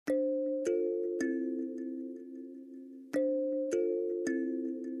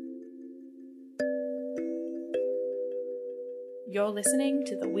You're listening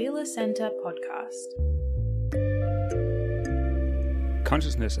to the Wheeler Centre podcast.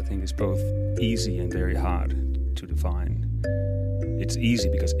 Consciousness, I think, is both easy and very hard to define. It's easy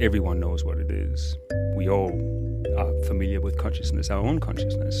because everyone knows what it is. We all are familiar with consciousness, our own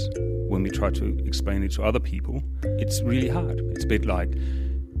consciousness. When we try to explain it to other people, it's really hard. It's a bit like,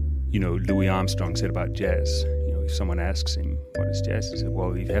 Louis Armstrong said about jazz. If someone asks him, what is jazz? He said,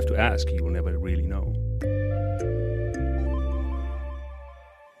 well, if you have to ask, you will never really know.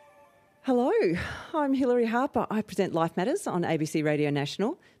 Hello, I'm Hilary Harper. I present Life Matters on ABC Radio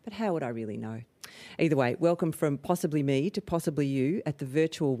National, but how would I really know? Either way, welcome from possibly me to possibly you at the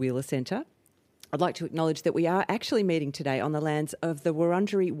virtual Wheeler Centre. I'd like to acknowledge that we are actually meeting today on the lands of the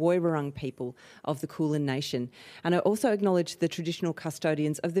Wurundjeri Woiwurrung people of the Kulin Nation. And I also acknowledge the traditional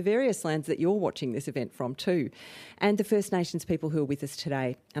custodians of the various lands that you're watching this event from too, and the First Nations people who are with us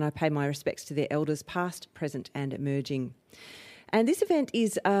today. And I pay my respects to their elders past, present and emerging. And this event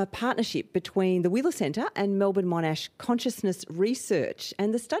is a partnership between the Wheeler Centre and Melbourne Monash Consciousness Research.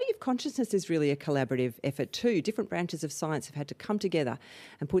 And the study of consciousness is really a collaborative effort too. Different branches of science have had to come together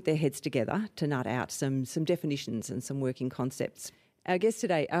and put their heads together to nut out some definitions and some working concepts. Our guest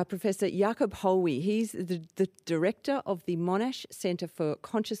today, Professor Jakob Holwe. He's the director of the Monash Centre for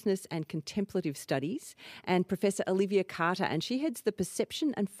Consciousness and Contemplative Studies, and Professor Olivia Carter, and she heads the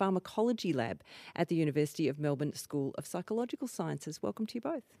Perception and Pharmacology Lab at the University of Melbourne School of Psychological Sciences. Welcome to you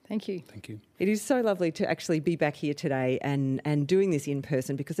both. Thank you. Thank you. It is so lovely to actually be back here today and doing this in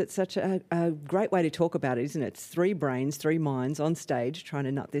person, because it's such a great way to talk about it, isn't it? It's three brains, three minds on stage trying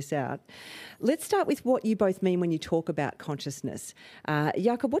to nut this out. Let's start with what you both mean when you talk about consciousness.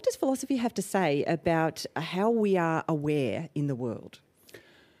 Jakob, what does philosophy have to say about how we are aware in the world?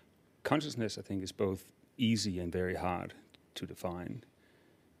 Consciousness, I think, is both easy and very hard to define.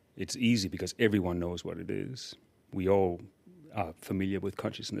 It's easy because everyone knows what it is. We all are familiar with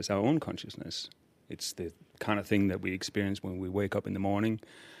consciousness, our own consciousness. It's the kind of thing that we experience when we wake up in the morning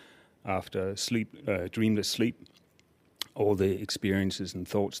after sleep, dreamless sleep. All the experiences and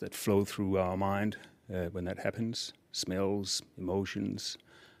thoughts that flow through our mind when that happens, smells, emotions,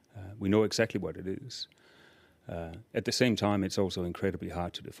 we know exactly what it is. At the same time, it's also incredibly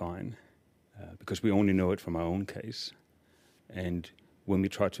hard to define because we only know it from our own case. And when we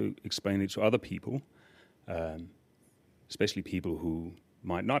try to explain it to other people, especially people who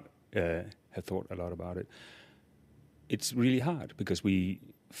might not have thought a lot about it, it's really hard because we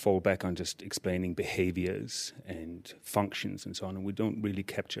fall back on just explaining behaviors and functions and so on, and we don't really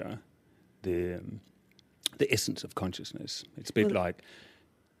capture the essence of consciousness. It's a bit like,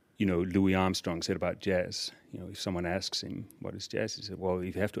 Louis Armstrong said about jazz. If someone asks him, what is jazz? He said, well,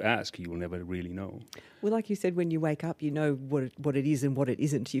 if you have to ask, you will never really know. Well, like you said, when you wake up, you know what it is and what it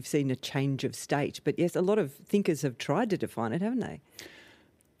isn't. You've seen a change of state. But yes, a lot of thinkers have tried to define it, haven't they?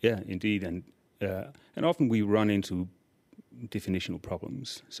 Yeah, indeed. And often we run into definitional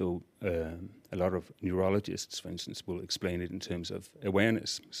problems. So a lot of neurologists, for instance, will explain it in terms of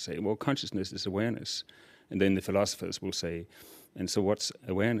awareness. Say, well, consciousness is awareness. And then the philosophers will say, and so what's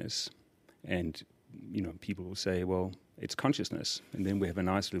awareness? And, people will say, well, it's consciousness. And then we have a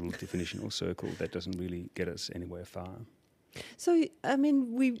nice little definitional circle that doesn't really get us anywhere far. So,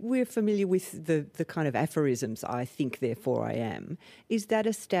 we're familiar with the kind of aphorisms, I think, therefore I am. Is that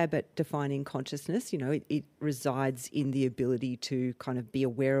a stab at defining consciousness? It resides in the ability to kind of be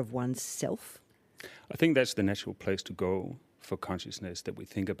aware of one's self? I think that's the natural place to go for consciousness, that we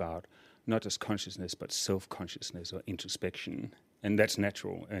think about not just consciousness, but self-consciousness or introspection. And that's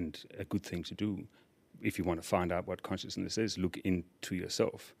natural and a good thing to do. If you want to find out what consciousness is, look into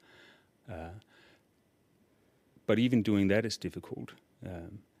yourself. But even doing that is difficult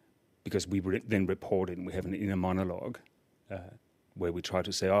because we then report it and we have an inner monologue where we try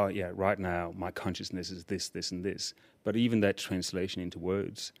to say, oh, yeah, right now my consciousness is this, this, and this. But even that translation into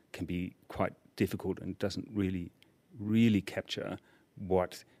words can be quite difficult and doesn't really capture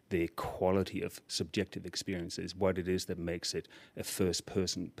what the quality of subjective experience is, what it is that makes it a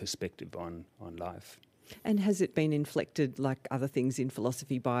first-person perspective on life. And has it been inflected, like other things in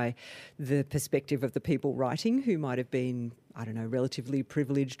philosophy, by the perspective of the people writing who might have been, relatively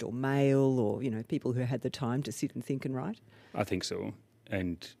privileged or male or, people who had the time to sit and think and write? I think so.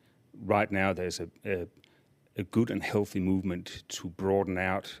 And right now there's a good and healthy movement to broaden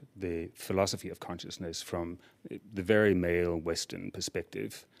out the philosophy of consciousness from the very male Western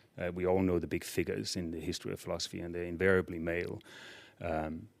perspective. We all know the big figures in the history of philosophy, and they're invariably male.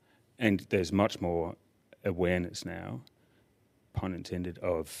 And there's much more awareness now, pun intended,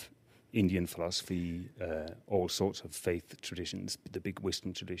 of Indian philosophy, all sorts of faith traditions, the big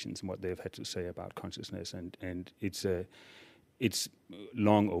Western traditions, and what they've had to say about consciousness. And it's it's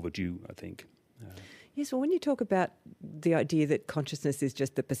long overdue, I think. Yes, well, when you talk about the idea that consciousness is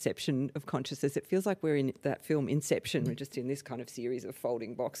just the perception of consciousness, it feels like we're in that film Inception. We're just in this kind of series of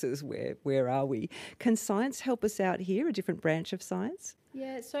folding boxes. Where are we? Can science help us out here, a different branch of science?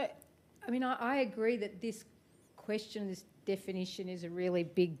 Yeah, so, I mean, I agree that this question, this definition is a really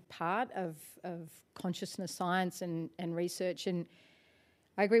big part of consciousness science and research. And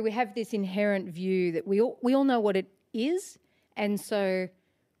I agree, we have this inherent view that we all know what it is, and so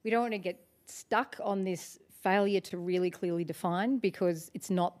we don't want to get stuck on this failure to really clearly define, because it's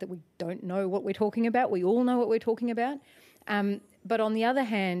not that we don't know what we're talking about. We all know what we're talking about. But on the other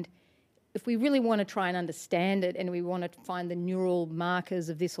hand, if we really want to try and understand it and we want to find the neural markers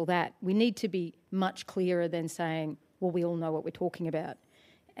of this or that, we need to be much clearer than saying, well, we all know what we're talking about.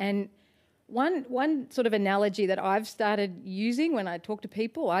 And one sort of analogy that I've started using when I talk to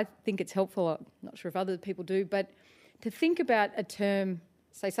people, I think it's helpful, I'm not sure if other people do, but to think about a term,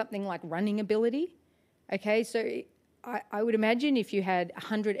 say something like running ability. Okay, so I would imagine if you had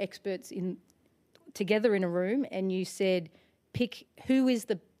 100 experts together in a room and you said, pick who is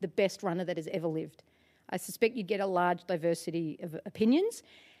the best runner that has ever lived. I suspect you'd get a large diversity of opinions,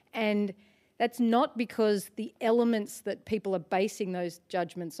 and that's not because the elements that people are basing those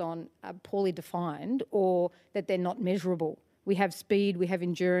judgments on are poorly defined or that they're not measurable. We have speed, we have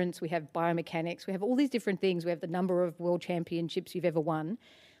endurance, we have biomechanics, we have all these different things. We have the number of world championships you've ever won,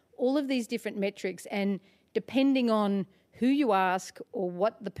 all of these different metrics, and depending on who you ask or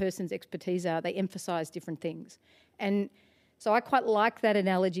what the person's expertise are, they emphasise different things. And so I quite like that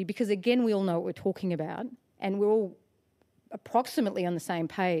analogy because, again, we all know what we're talking about and we're all approximately on the same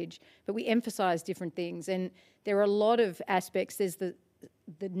page, but we emphasise different things. And there are a lot of aspects. There's the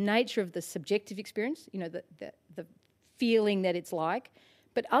nature of the subjective experience, you know, the feeling that it's like,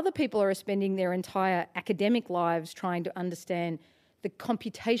 but other people are spending their entire academic lives trying to understand the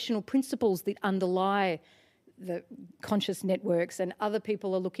computational principles that underlie the conscious networks, and other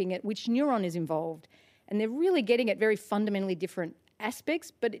people are looking at which neuron is involved, and they're really getting at very fundamentally different aspects,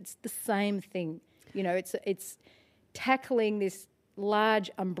 but it's the same thing. You know, it's tackling this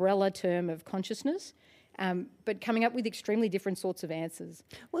large umbrella term of consciousness, but coming up with extremely different sorts of answers.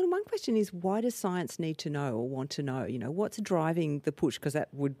 Well, one question is, why does science need to know or want to know? You know, what's driving the push? Because that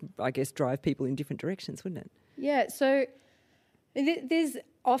would, I guess, drive people in different directions, wouldn't it? Yeah, so there's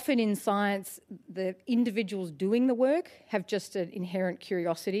often in science the individuals doing the work have just an inherent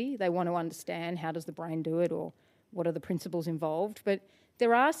curiosity. They want to understand how does the brain do it or what are the principles involved. But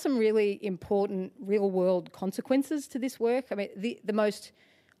there are some really important real-world consequences to this work. I mean, the most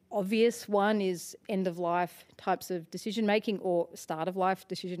obvious one is end-of-life types of decision-making or start-of-life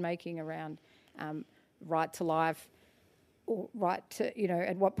decision-making around right to life or right to, you know,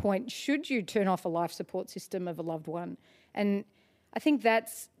 at what point should you turn off a life support system of a loved one? And I think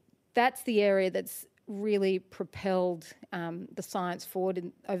that's the area that's really propelled the science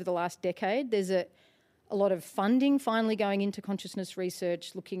forward over the last decade. There's a lot of funding finally going into consciousness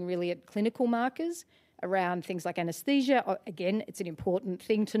research, looking really at clinical markers around things like anaesthesia. Again, it's an important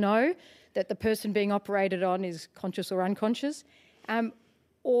thing to know that the person being operated on is conscious or unconscious.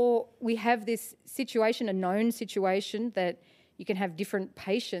 Or we have this situation, a known situation, that you can have different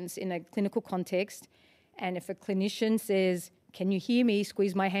patients in a clinical context, and if a clinician says, "Can you hear me?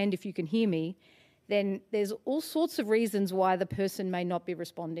 Squeeze my hand if you can hear me," then there's all sorts of reasons why the person may not be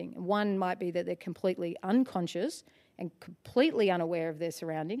responding. One might be that they're completely unconscious and completely unaware of their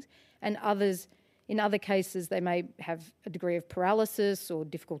surroundings, and in other cases, they may have a degree of paralysis or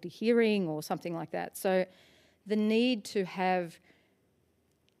difficulty hearing or something like that. So the need to have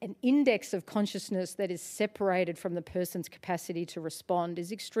an index of consciousness that is separated from the person's capacity to respond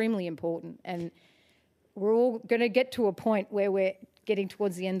is extremely important. And we're all going to get to a point where we're getting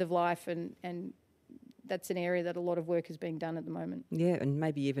towards the end of life, and that's an area that a lot of work is being done at the moment. Yeah, and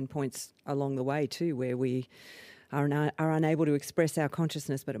maybe even points along the way too where we are unable to express our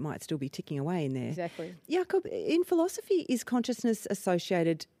consciousness, but it might still be ticking away in there. Exactly. Jakob, in philosophy, is consciousness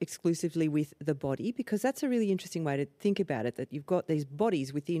associated exclusively with the body? Because that's a really interesting way to think about it, that you've got these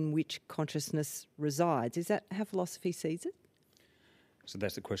bodies within which consciousness resides. Is that how philosophy sees it? So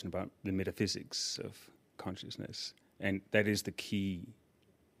that's the question about the metaphysics of consciousness. And that is the key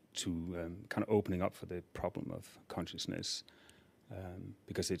to kind of opening up for the problem of consciousness,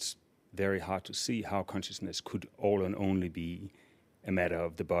 because it's very hard to see how consciousness could all and only be a matter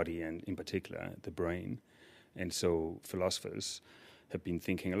of the body and, in particular, the brain. And so philosophers have been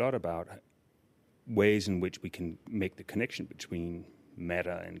thinking a lot about ways in which we can make the connection between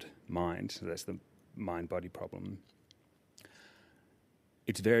matter and mind. So that's the mind-body problem.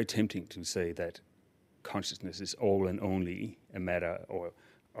 It's very tempting to say that consciousness is all and only a matter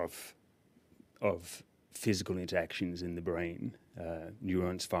of physical interactions in the brain,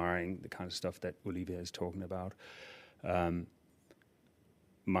 neurons firing, the kind of stuff that Olivia is talking about.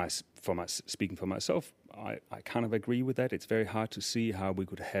 Speaking for myself, I kind of agree with that. It's very hard to see how we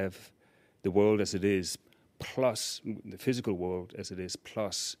could have the world as it is, plus the physical world as it is,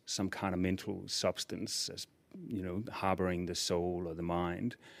 plus some kind of mental substance, as harboring the soul or the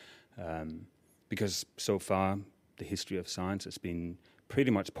mind, because so far the history of science has been pretty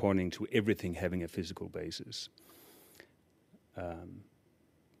much pointing to everything having a physical basis.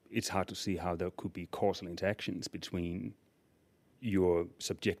 It's hard to see how there could be causal interactions between your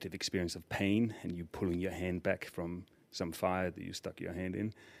subjective experience of pain and you pulling your hand back from some fire that you stuck your hand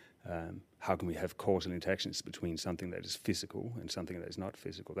in. How can we have causal interactions between something that is physical and something that is not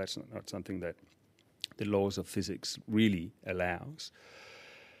physical? That's not something that the laws of physics really allows.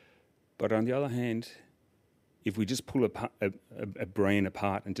 But on the other hand, if we just pull a brain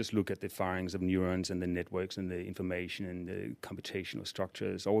apart and just look at the firings of neurons and the networks and the information and the computational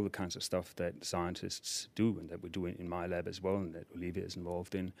structures, all the kinds of stuff that scientists do and that we do in my lab as well and that Olivia is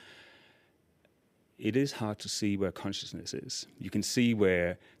involved in, it is hard to see where consciousness is. You can see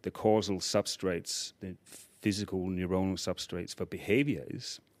where the causal substrates, the physical neuronal substrates for behavior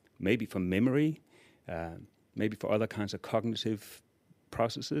is, maybe for memory, maybe for other kinds of cognitive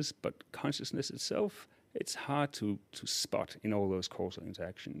processes, but consciousness itself, it's hard to spot in all those causal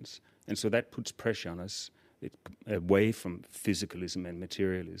interactions. And so that puts pressure on us away from physicalism and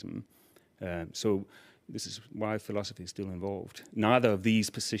materialism. So this is why philosophy is still involved. Neither of these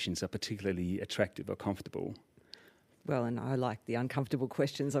positions are particularly attractive or comfortable. Well, and I like the uncomfortable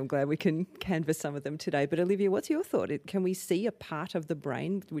questions. I'm glad we can canvass some of them today. But Olivia, what's your thought? Can we see a part of the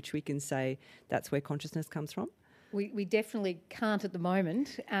brain which we can say that's where consciousness comes from? We definitely can't at the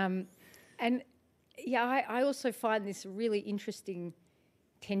moment. I also find this really interesting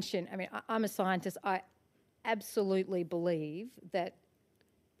tension. I mean, I'm a scientist. I absolutely believe that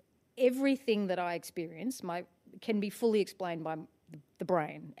everything that I experience can be fully explained by the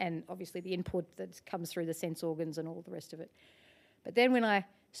brain and obviously the input that comes through the sense organs and all the rest of it. But then when I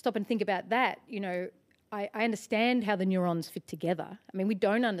stop and think about that, I understand how the neurons fit together. I mean, we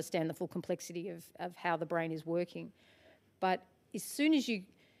don't understand the full complexity of how the brain is working. But as soon as you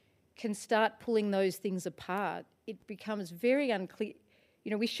can start pulling those things apart, it becomes very unclear.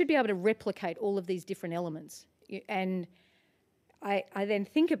 We should be able to replicate all of these different elements. And I then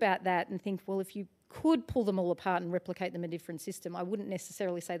think about that and think, well, if you could pull them all apart and replicate them in a different system, I wouldn't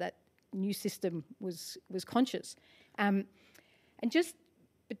necessarily say that new system was conscious.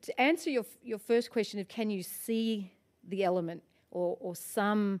 But to answer your first question of can you see the element or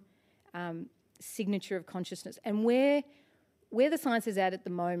some signature of consciousness, and where the science is at the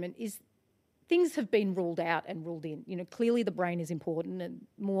moment is things have been ruled out and ruled in. Clearly the brain is important and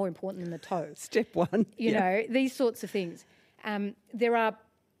more important than the toe. Step one. These sorts of things. There are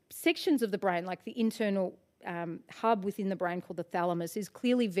sections of the brain, like the internal hub within the brain called the thalamus, is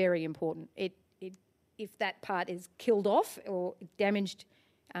clearly very important. If that part is killed off or damaged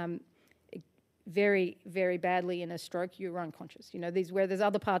very, very badly in a stroke, you're unconscious. Where there's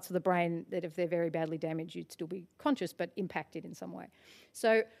other parts of the brain that if they're very badly damaged, you'd still be conscious but impacted in some way.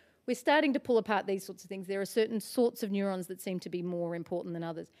 So we're starting to pull apart these sorts of things. There are certain sorts of neurons that seem to be more important than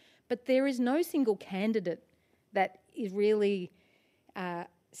others. But there is no single candidate that is really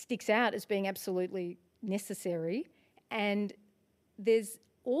sticks out as being absolutely necessary. And there's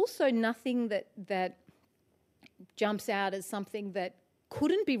also nothing that jumps out as something that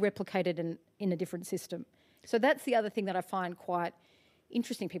couldn't be replicated in a different system. So that's the other thing that I find quite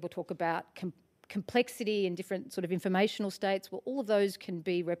interesting. People talk about complexity and different sort of informational states. Well, all of those can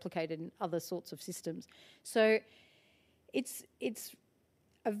be replicated in other sorts of systems. So it's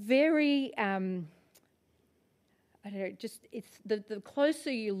a very, it's the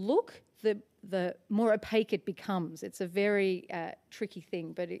closer you look, the more opaque it becomes. It's a very tricky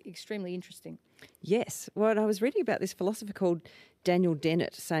thing, but extremely interesting. Yes. Well, I was reading about this philosopher called Daniel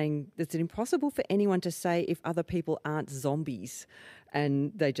Dennett saying that it's impossible for anyone to say if other people aren't zombies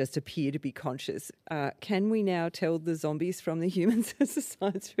and they just appear to be conscious. Can we now tell the zombies from the humans as the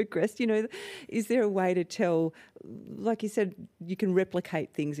science progressed? Is there a way to tell, like you said, you can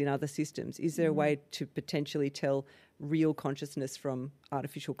replicate things in other systems. Is there a way to potentially tell real consciousness from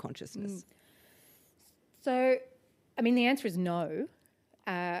artificial consciousness? So, the answer is no.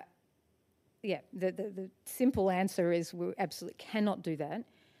 The simple answer is we absolutely cannot do that.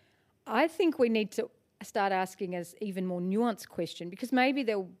 I think we need to start asking an even more nuanced question, because maybe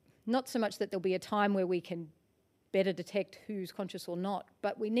not so much that there'll be a time where we can better detect who's conscious or not,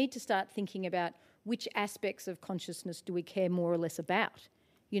 but we need to start thinking about which aspects of consciousness do we care more or less about?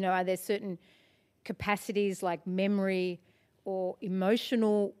 You know, are there certain capacities like memory or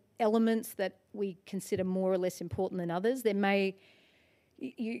emotional elements that we consider more or less important than others? There may,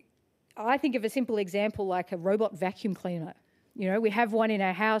 I think of a simple example like a robot vacuum cleaner. You know, we have one in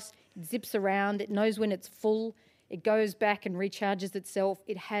our house, it zips around, it knows when it's full, it goes back and recharges itself.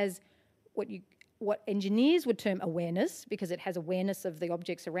 It has what engineers would term awareness, because it has awareness of the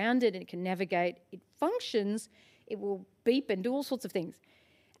objects around it and it can navigate, it functions, it will beep and do all sorts of things.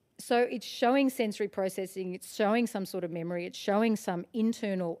 So it's showing sensory processing, it's showing some sort of memory, it's showing some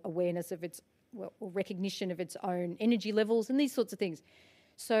internal awareness of its, or recognition of its own energy levels and these sorts of things.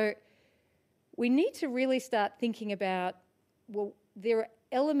 So we need to really start thinking about, well, there are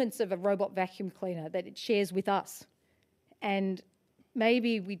elements of a robot vacuum cleaner that it shares with us. And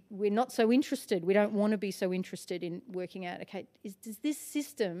maybe we're not so interested, we don't want to be so interested in working out, okay, does this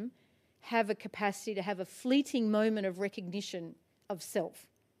system have a capacity to have a fleeting moment of recognition of self?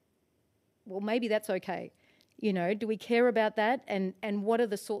 Well, maybe that's okay. You know, do we care about that? And what are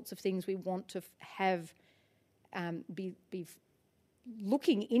the sorts of things we want to have be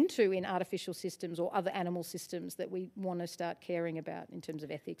looking into in artificial systems or other animal systems that we want to start caring about in terms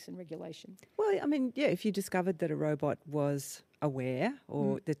of ethics and regulation? Well, I mean, yeah, if you discovered that a robot was aware,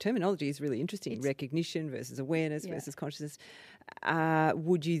 or the terminology is really interesting, recognition versus awareness versus consciousness,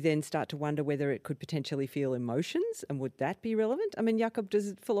 would you then start to wonder whether it could potentially feel emotions, and would that be relevant? I mean, Jakob,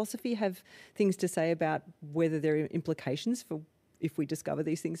 does philosophy have things to say about whether there are implications for if we discover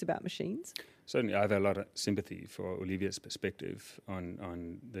these things about machines? Certainly, I have a lot of sympathy for Olivia's perspective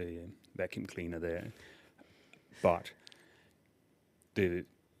on the vacuum cleaner there. But the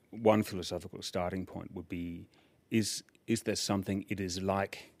one philosophical starting point would be, is there something it is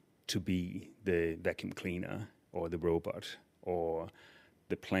like to be the vacuum cleaner or the robot or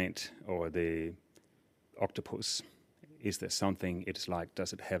the plant or the octopus? Is there something it's like?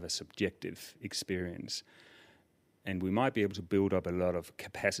 Does it have a subjective experience? And we might be able to build up a lot of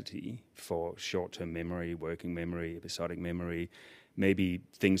capacity for short-term memory, working memory, episodic memory, maybe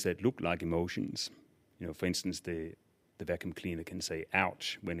things that look like emotions. You know, for instance, the vacuum cleaner can say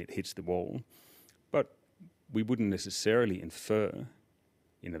ouch when it hits the wall, but we wouldn't necessarily infer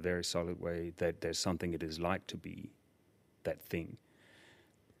in a very solid way that there's something it is like to be that thing.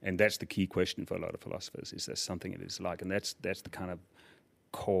 And that's the key question for a lot of philosophers, is there something it is like? And that's the kind of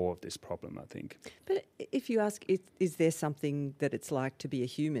core of this problem, I think. But if you ask, is there something that it's like to be a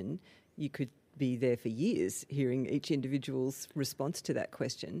human, you could be there for years hearing each individual's response to that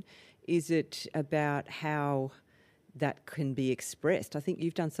question. Is it about how that can be expressed? I think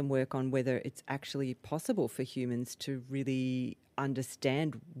you've done some work on whether it's actually possible for humans to really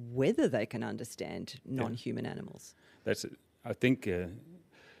understand whether they can understand non-human animals. I think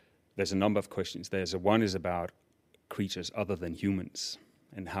there's a number of questions there. So one is about creatures other than humans,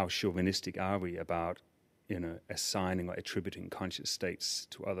 and how chauvinistic are we about, you know, assigning or attributing conscious states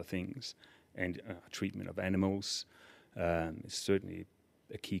to other things, and treatment of animals is certainly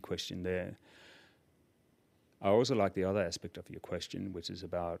a key question there. I also like the other aspect of your question, which is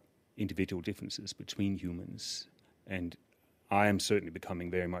about individual differences between humans, and I am certainly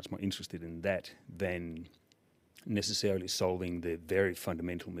becoming very much more interested in that than necessarily solving the very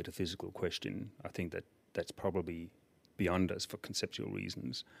fundamental metaphysical question. I think that's probably beyond us for conceptual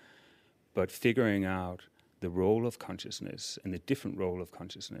reasons, but figuring out the role of consciousness and the different role of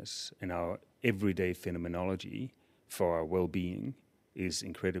consciousness in our everyday phenomenology for our well-being is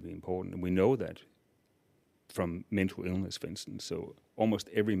incredibly important. And we know that from mental illness, for instance. So almost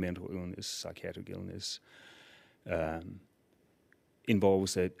every mental illness, psychiatric illness,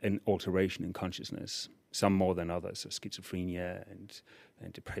 involves an alteration in consciousness, some more than others. So schizophrenia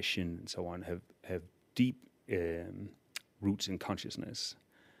and depression and so on have deep roots in consciousness.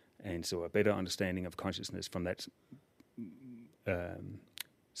 And so a better understanding of consciousness from that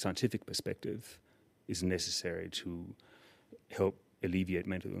scientific perspective is necessary to help alleviate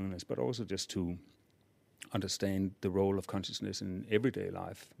mental illness, but also just to understand the role of consciousness in everyday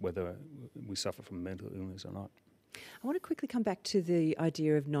life, whether we suffer from mental illness or not. I want to quickly come back to the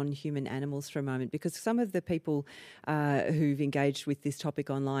idea of non-human animals for a moment, because some of the people who've engaged with this topic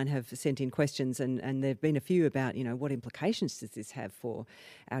online have sent in questions, and there have been a few about, you know, what implications does this have for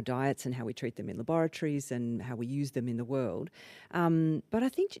our diets and how we treat them in laboratories and how we use them in the world. But I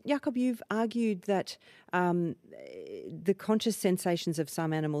think, Jakob, you've argued that the conscious sensations of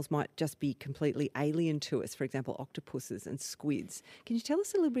some animals might just be completely alien to us, for example, octopuses and squids. Can you tell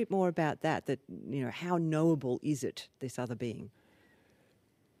us a little bit more about that, you know, how knowable is it, this other being?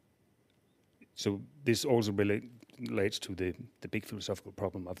 So this also relates to the big philosophical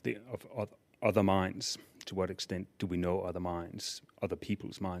problem of other minds. To what extent do we know other minds, other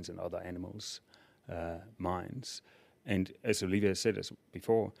people's minds and other animals' minds? And as Olivia said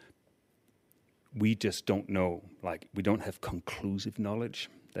before, we just don't know, like we don't have conclusive knowledge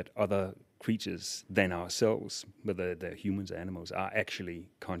that other creatures than ourselves, whether they're humans or animals, are actually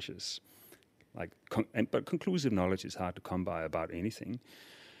conscious. But conclusive knowledge is hard to come by about anything.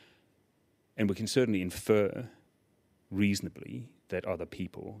 And we can certainly infer reasonably that other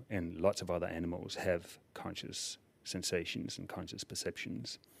people and lots of other animals have conscious sensations and conscious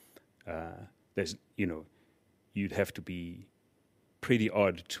perceptions. You'd have to be pretty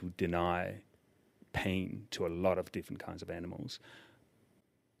odd to deny pain to a lot of different kinds of animals.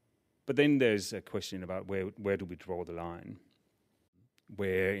 But then there's a question about where do we draw the line?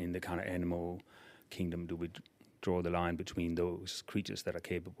 Where in the kind of animal kingdom do we draw the line between those creatures that are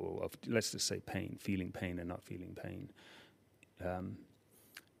capable of, let's just say, pain, feeling pain and not feeling pain?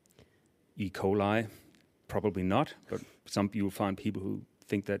 E. coli, probably not, but you'll find people who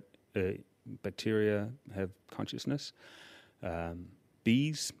think that bacteria have consciousness.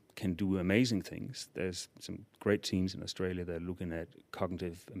 Bees can do amazing things. There's some great teams in Australia that are looking at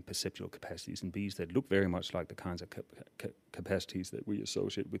cognitive and perceptual capacities in bees that look very much like the kinds of capacities that we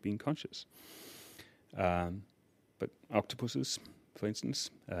associate with being conscious. But octopuses, for instance,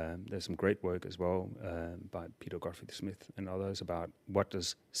 there's some great work as well by Peter Godfrey Smith and others about what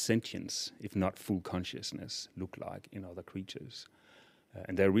does sentience, if not full consciousness, look like in other creatures.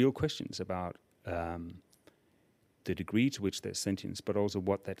 And there are real questions about the degree to which there's sentience, but also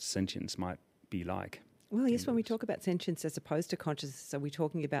what that sentience might be like. Well, yes, when we talk about sentience as opposed to consciousness, are we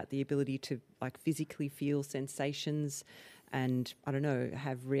talking about the ability to physically feel sensations and, I don't know,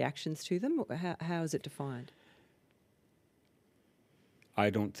 have reactions to them? Or how is it defined? I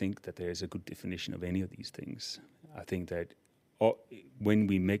don't think that there's a good definition of any of these things. I think that when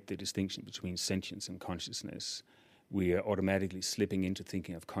we make the distinction between sentience and consciousness, we are automatically slipping into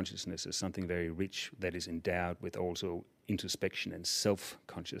thinking of consciousness as something very rich that is endowed with also introspection and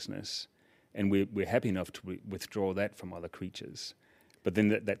self-consciousness. And we're happy enough to withdraw that from other creatures. But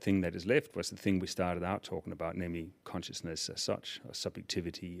then that thing that is left was the thing we started out talking about, namely consciousness as such, or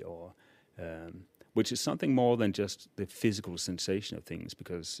subjectivity, or which is something more than just the physical sensation of things,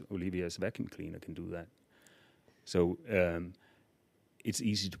 because Olivia's vacuum cleaner can do that. So it's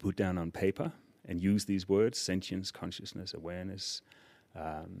easy to put down on paper and use these words: sentience, consciousness, awareness,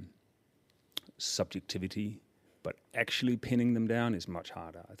 subjectivity. But actually pinning them down is much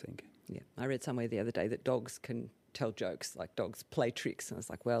harder, I think. Yeah, I read somewhere the other day that dogs can tell jokes, like dogs play tricks. And I was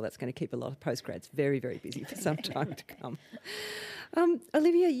like, well, that's going to keep a lot of postgrads very, very busy for some time to come.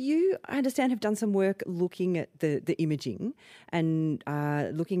 Olivia, you, I understand, have done some work looking at the imaging and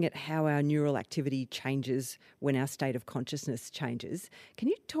looking at how our neural activity changes when our state of consciousness changes. Can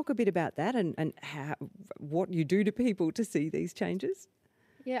you talk a bit about that and what you do to people to see these changes?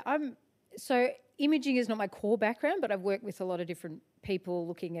 Yeah, so imaging is not my core background, but I've worked with a lot of different people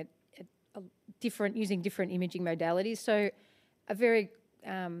looking at using different imaging modalities. So a very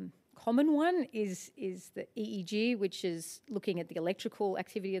common one is the EEG, which is looking at the electrical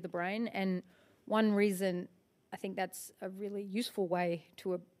activity of the brain. And one reason I think that's a really useful way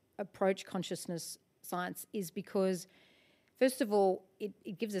to approach consciousness science is because, first of all,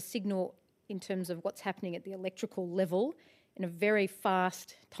 it gives a signal in terms of what's happening at the electrical level in a very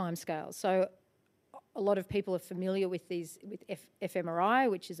fast timescale. So a lot of people are familiar with fMRI,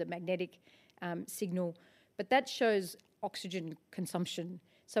 which is a magnetic signal, but that shows oxygen consumption.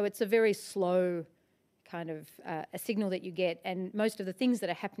 So it's a very slow kind of a signal that you get, and most of the things that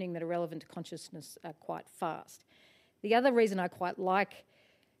are happening that are relevant to consciousness are quite fast. The other reason I quite like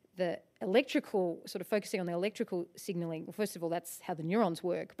the electrical, sort of focusing on the electrical signalling, well, first of all, that's how the neurons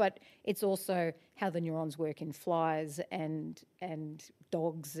work, but it's also how the neurons work in flies and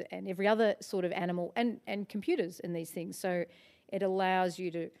dogs and every other sort of animal and computers and these things. So it allows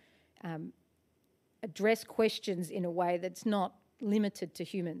you to address questions in a way that's not limited to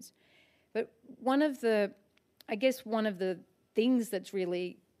humans. But one of the things that's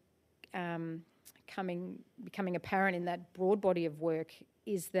really becoming apparent in that broad body of work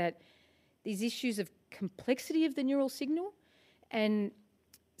is that these issues of complexity of the neural signal, and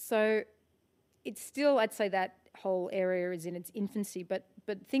so it's still, I'd say that whole area is in its infancy, but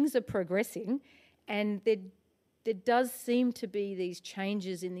things are progressing, and there does seem to be these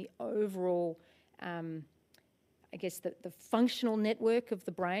changes in the overall, I guess, the functional network of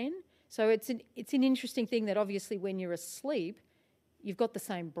the brain. So it's an interesting thing that obviously when you're asleep, you've got the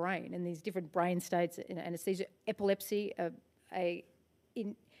same brain and these different brain states, and anesthesia, epilepsy.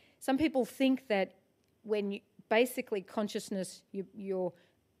 Some people think that when basically consciousness, you're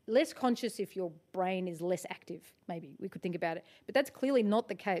less conscious if your brain is less active, maybe we could think about it. But that's clearly not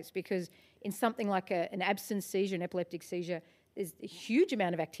the case, because in something like an absence seizure, an epileptic seizure, there's a huge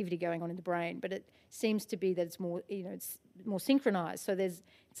amount of activity going on in the brain, but it seems to be that it's more, it's more synchronized. So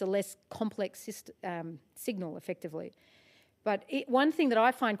it's a less complex signal, effectively. But one thing that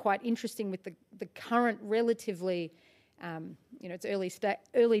I find quite interesting with the current relatively, it's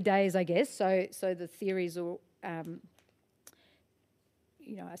early days, I guess. So the theories are, I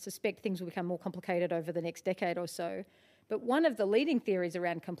suspect things will become more complicated over the next decade or so. But one of the leading theories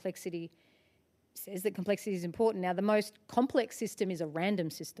around complexity says that complexity is important. Now, the most complex system is a random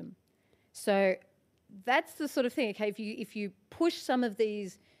system. So that's the sort of thing, okay, if you push some of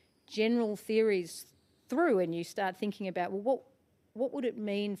these general theories through and you start thinking about, well, what would it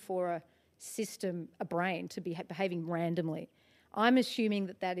mean for a system, a brain, to be behaving randomly? I'm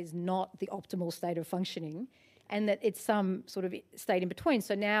assuming that is not the optimal state of functioning, and that it's some sort of state in between.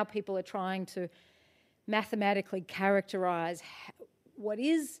 So now people are trying to mathematically characterise what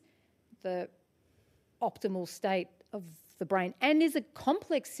is the optimal state of the brain, and is a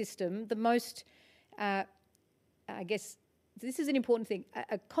complex system the most, I guess this is an important thing,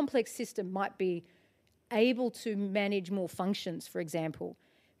 a complex system might be able to manage more functions, for example,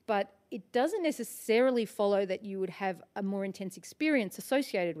 but it doesn't necessarily follow that you would have a more intense experience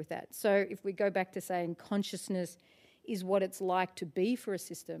associated with that. So if we go back to saying consciousness is what it's like to be for a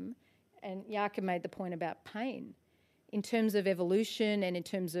system, and Jakob made the point about pain, in terms of evolution and in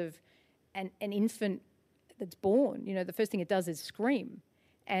terms of an infant that's born, the first thing it does is scream.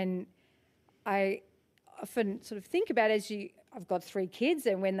 And I often sort of think about I've got 3 kids,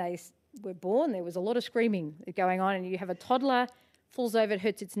 and when they were born, there was a lot of screaming going on, and you have a toddler, falls over, it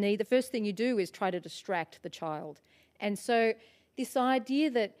hurts its knee. The first thing you do is try to distract the child. And so this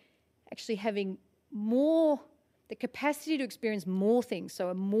idea that actually having the capacity to experience more things, so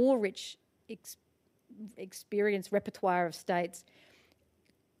a more rich experience repertoire of states,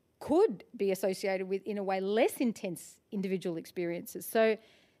 could be associated with, in a way, less intense individual experiences. So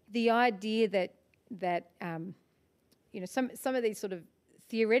the idea that some of these sort of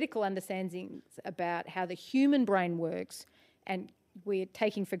theoretical understandings about how the human brain works, and we're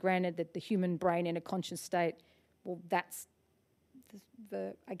taking for granted that the human brain in a conscious state, well, that's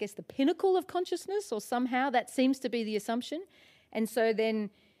the pinnacle of consciousness, or somehow that seems to be the assumption. And so then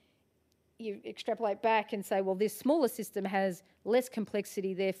you extrapolate back and say, well, this smaller system has less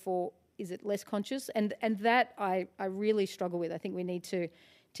complexity, therefore is it less conscious? And that I really struggle with. I think we need to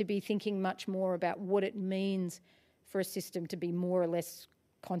be thinking much more about what it means for a system to be more or less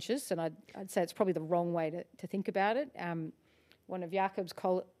conscious, and I'd say it's probably the wrong way to think about it. One of Jakob's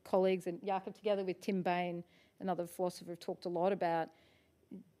colleagues, and Jakob together with Tim Bain, another philosopher, have talked a lot about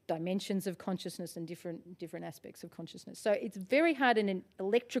dimensions of consciousness and different aspects of consciousness. So it's very hard in an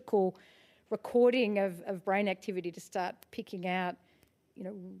electrical recording of brain activity to start picking out,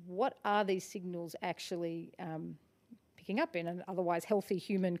 what are these signals actually picking up in an otherwise healthy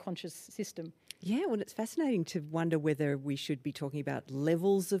human conscious system. Yeah, well, it's fascinating to wonder whether we should be talking about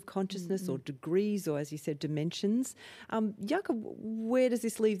levels of consciousness or degrees, or, as you said, dimensions. Jakob, where does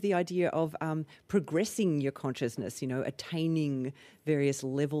this leave the idea of progressing your consciousness, attaining various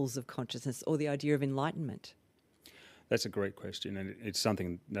levels of consciousness, or the idea of enlightenment? That's a great question, and it's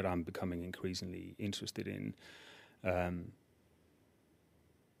something that I'm becoming increasingly interested in,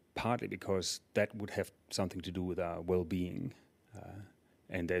 partly because that would have something to do with our well-being.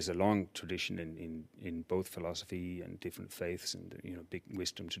 And there's a long tradition in both philosophy and different faiths and big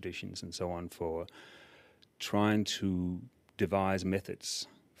wisdom traditions and so on for trying to devise methods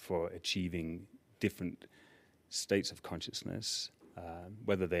for achieving different states of consciousness.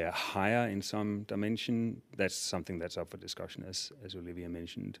 Whether they are higher in some dimension, that's something that's up for discussion, as Olivia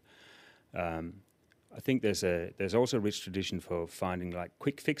mentioned. I think there's also a rich tradition for finding like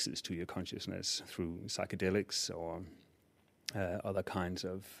quick fixes to your consciousness through psychedelics or other kinds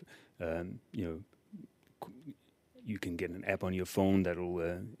of, you can get an app on your phone that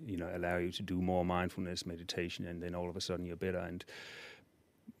will, allow you to do more mindfulness meditation, and then all of a sudden you're better. And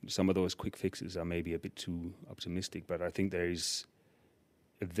some of those quick fixes are maybe a bit too optimistic, but I think there is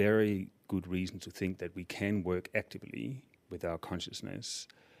a very good reason to think that we can work actively with our consciousness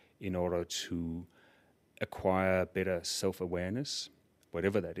in order to acquire better self-awareness,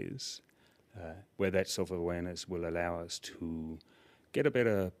 whatever that is, where that self-awareness will allow us to get a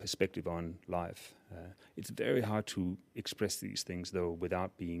better perspective on life. It's very hard to express these things, though,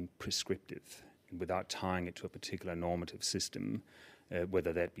 without being prescriptive and without tying it to a particular normative system,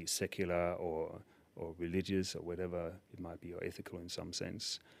 whether that be secular or religious or whatever it might be, or ethical in some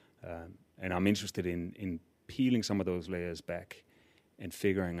sense. And I'm interested in peeling some of those layers back and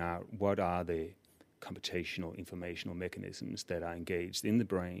figuring out what are the computational informational mechanisms that are engaged in the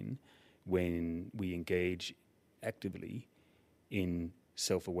brain when we engage actively in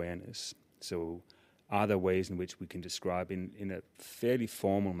self-awareness. So are there ways in which we can describe in a fairly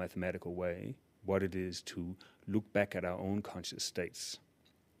formal mathematical way what it is to look back at our own conscious states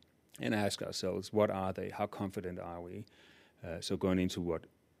and ask ourselves, what are they? How confident are we? So going into what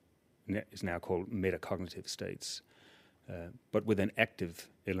is now called metacognitive states, but with an active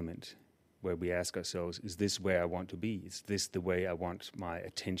element where we ask ourselves, is this where I want to be? Is this the way I want my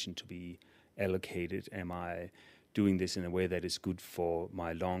attention to be allocated? Am I doing this in a way that is good for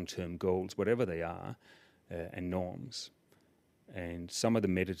my long-term goals, whatever they are, and norms? And some of the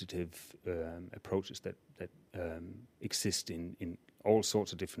meditative approaches that exist in all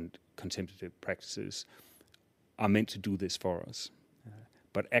sorts of different contemplative practices are meant to do this for us.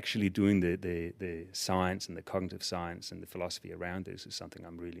 But actually doing the science and the cognitive science and the philosophy around this is something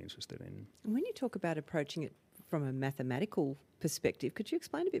I'm really interested in. And when you talk about approaching it from a mathematical perspective, could you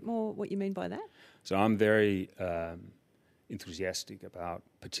explain a bit more what you mean by that? So I'm very enthusiastic about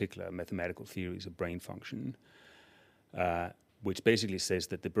particular mathematical theories of brain function, which basically says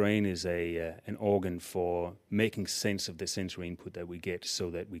that the brain is an organ for making sense of the sensory input that we get, so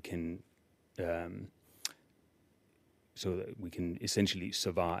that we can essentially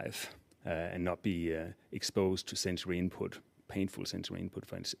survive and not be exposed to sensory input, painful sensory input,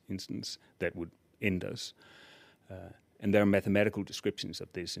 for instance, that would end us. And there are mathematical descriptions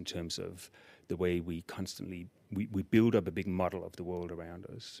of this in terms of the way we constantly we build up a big model of the world around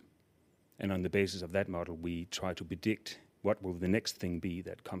us. And on the basis of that model, we try to predict what will the next thing be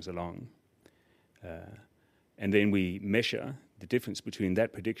that comes along. And then we measure the difference between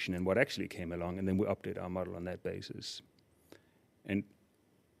that prediction and what actually came along, and then we update our model on that basis. And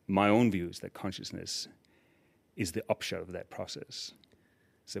my own view is that consciousness is the upshot of that process.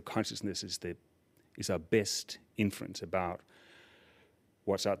 So consciousness is our best inference about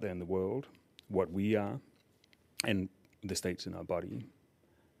what's out there in the world, what we are, and the states in our body.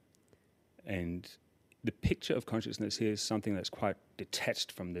 And the picture of consciousness here is something that's quite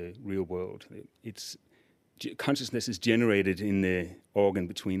detached from the real world. Consciousness is generated in the organ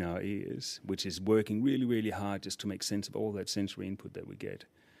between our ears, which is working really, really hard just to make sense of all that sensory input that we get.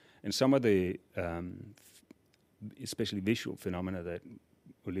 And some of the, especially visual phenomena that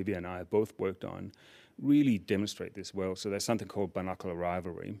Olivia and I have both worked on, really demonstrate this well. So there's something called binocular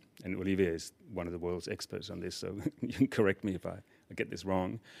rivalry, and Olivia is one of the world's experts on this, so you can correct me if I get this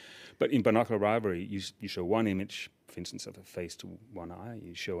wrong. But in binocular rivalry, you show one image, for instance, of a face to one eye,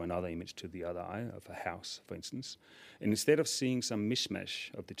 you show another image to the other eye, of a house, for instance. And instead of seeing some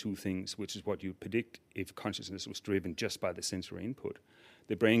mishmash of the two things, which is what you predict if consciousness was driven just by the sensory input,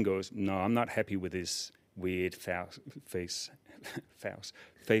 the brain goes, no, I'm not happy with this weird face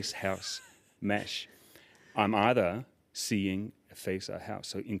house mash. I'm either seeing a face or a house.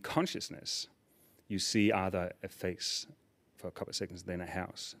 So in consciousness, you see either a face for a couple of seconds, then a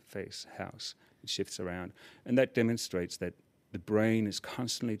house, face, house. It shifts around. And that demonstrates that the brain is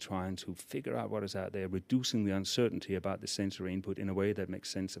constantly trying to figure out what is out there, reducing the uncertainty about the sensory input in a way that makes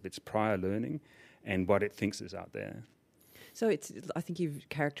sense of its prior learning and what it thinks is out there. So I think you've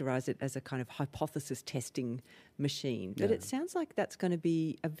characterised it as a kind of hypothesis testing machine. But it sounds like that's going to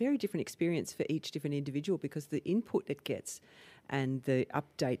be a very different experience for each different individual, because the input it gets and the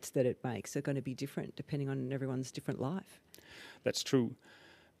updates that it makes are going to be different depending on everyone's different life. That's true.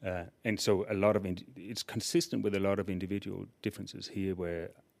 And so it's consistent with a lot of individual differences here, where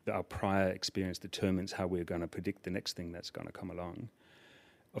our prior experience determines how we're going to predict the next thing that's going to come along.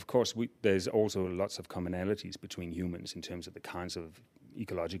 Of course, there's also lots of commonalities between humans in terms of the kinds of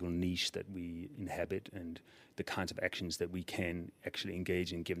ecological niche that we inhabit and the kinds of actions that we can actually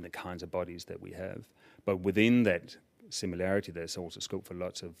engage in given the kinds of bodies that we have. But within that similarity, there's also scope for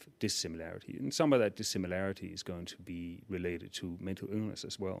lots of dissimilarity. And some of that dissimilarity is going to be related to mental illness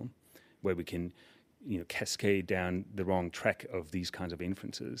as well, where we can cascade down the wrong track of these kinds of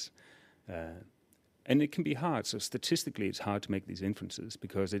inferences. And it can be hard. So statistically, it's hard to make these inferences,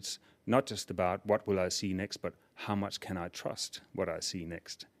 because it's not just about what will I see next, but how much can I trust what I see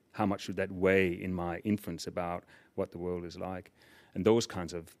next? How much should that weigh in my inference about what the world is like? And those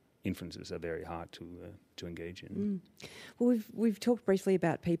kinds of inferences are very hard to engage in. Well, we've talked briefly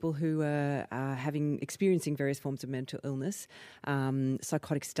about people who are experiencing various forms of mental illness,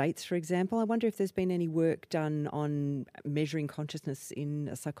 psychotic states, for example. I wonder if there's been any work done on measuring consciousness in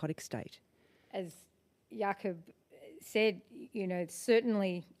a psychotic state. As Jakob said,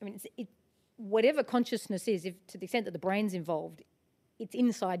 certainly, whatever consciousness is, if to the extent that the brain's involved, it's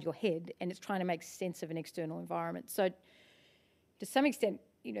inside your head and it's trying to make sense of an external environment. So to some extent,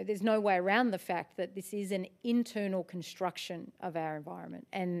 there's no way around the fact that this is an internal construction of our environment,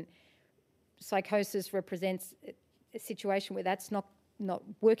 and psychosis represents a situation where that's not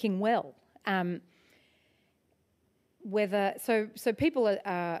working well. So people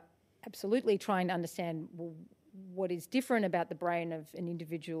are absolutely trying to understand what is different about the brain of an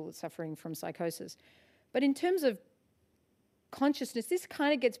individual suffering from psychosis. But in terms of consciousness, this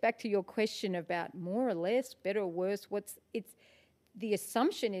kind of gets back to your question about more or less, better or worse. The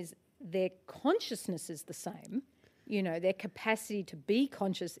assumption is their consciousness is the same, their capacity to be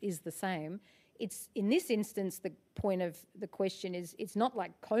conscious is the same. It's, in this instance, the point of the question is, it's not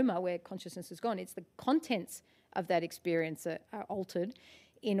like coma where consciousness is gone. It's the contents of that experience are altered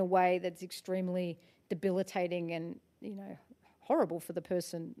in a way that's extremely debilitating and, horrible for the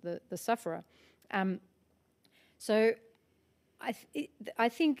person, the sufferer. So I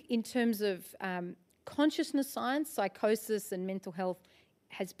think in terms of consciousness science, psychosis and mental health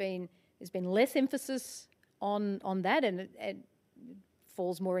there's been less emphasis on that, and it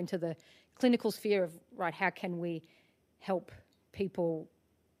falls more into the clinical sphere of, right, how can we help people,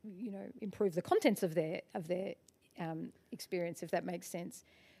 improve the contents of their experience, if that makes sense.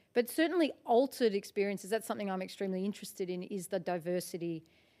 But certainly altered experiences, that's something I'm extremely interested in, is the diversity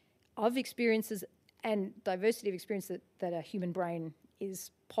of experiences and diversity of experience that a human brain is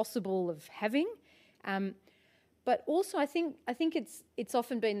possible of having. But also I think it's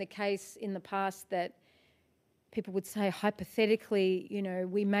often been the case in the past that people would say hypothetically,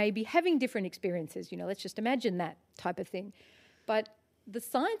 we may be having different experiences, let's just imagine that type of thing. But the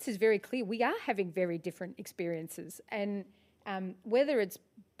science is very clear. We are having very different experiences. And whether it's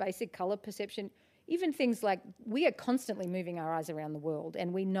basic colour perception, even things like we are constantly moving our eyes around the world,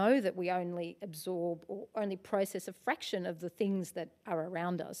 and we know that we only absorb or only process a fraction of the things that are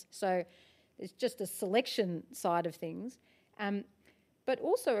around us. So there's just a selection side of things. But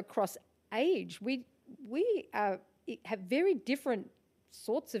also across age, we have very different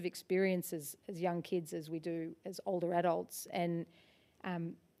sorts of experiences as young kids as we do as older adults. And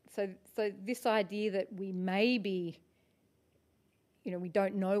so this idea that we may be, we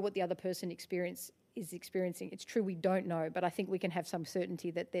don't know what the other person is experiencing. It's true, we don't know, but I think we can have some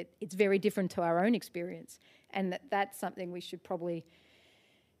certainty that it's very different to our own experience, and that's something we should probably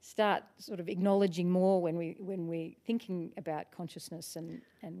start sort of acknowledging more when we're thinking about consciousness and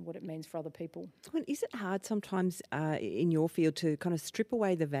what it means for other people. Well, is it hard sometimes in your field to kind of strip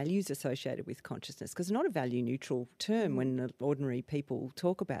away the values associated with consciousness? Because it's not a value-neutral term when ordinary people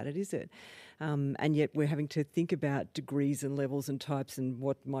talk about it, is it? And yet we're having to think about degrees and levels and types and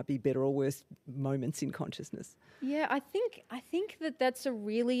what might be better or worse moments in consciousness. Yeah, I think that's a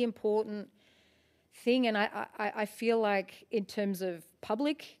really important thing, and I feel like in terms of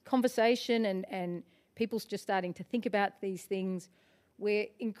public conversation and people's just starting to think about these things, we're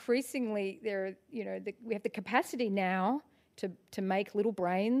increasingly we have the capacity now to make little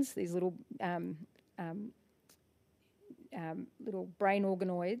brains, these little little brain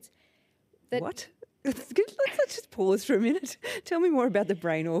organoids. What? Let's just pause for a minute. Tell me more about the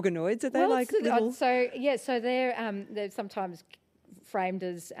brain organoids. Are they little? So they're sometimes framed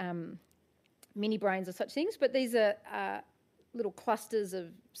as mini brains or such things, but these are little clusters of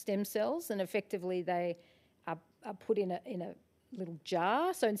stem cells, and effectively they are put in a little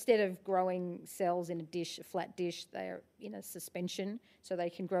jar. So instead of growing cells in a flat dish, they are in a suspension, so they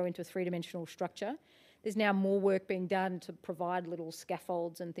can grow into a three-dimensional structure. There's now more work being done to provide little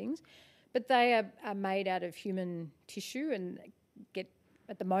scaffolds and things, but they are made out of human tissue and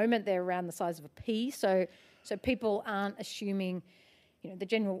at the moment they're around the size of a pea. So people aren't assuming. The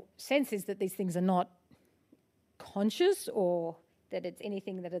general sense is that these things are not conscious or that it's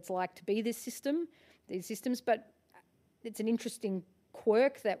anything that it's like to be these systems, but it's an interesting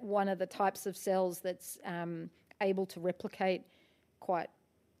quirk that one of the types of cells that's able to replicate quite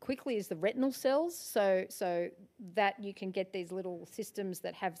quickly is the retinal cells, so that you can get these little systems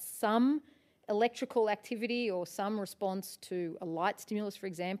that have some electrical activity or some response to a light stimulus, for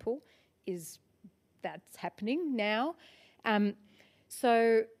example, that's happening now.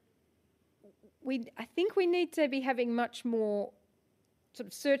 So I think we need to be having much more sort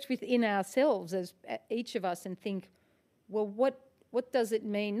of search within ourselves as each of us and think, well, what does it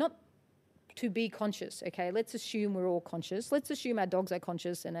mean not to be conscious? Okay, let's assume we're all conscious. Let's assume our dogs are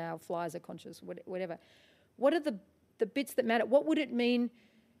conscious and our flies are conscious, whatever. What are the bits that matter? What would it mean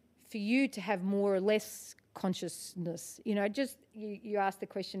for you to have more or less consciousness? You asked the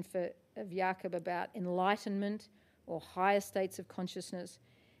question of Jakob about enlightenment or higher states of consciousness.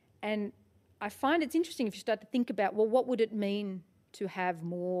 And I find it's interesting if you start to think about, well, what would it mean to have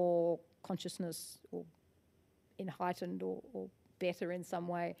more consciousness or heightened or better in some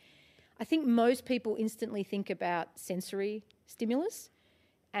way. I think most people instantly think about sensory stimulus,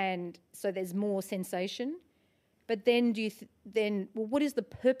 and so there's more sensation. But then well, what is the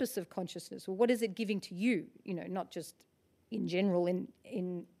purpose of consciousness? Well, what is it giving to you? You know, not just in general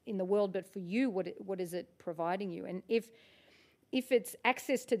in the world, but for you, what is it providing you? And if it's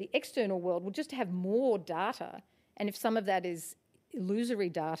access to the external world, well, just to have more data, and if some of that is illusory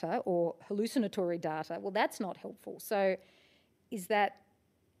data or hallucinatory data, well, that's not helpful. So is that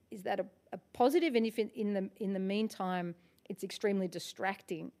a positive? And if in the meantime it's extremely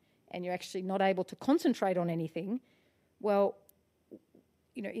distracting and you're actually not able to concentrate on anything, well,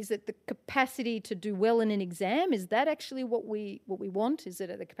 you know, is it the capacity to do well in an exam? Is that actually what we want? Is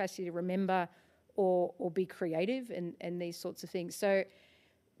it the capacity to remember or be creative and these sorts of things? So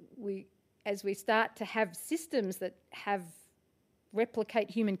as we start to have systems that replicate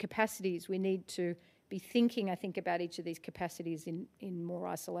human capacities, we need to be thinking, I think, about each of these capacities in more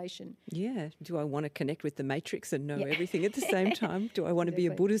isolation. Yeah. Do I want to connect with the matrix and know everything at the same time? Do I want to be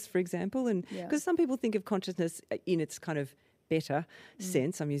a Buddhist, for example? And because some people think of consciousness in its kind of better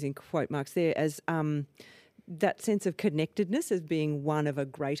sense, I'm using quote marks there, as that sense of connectedness as being one of a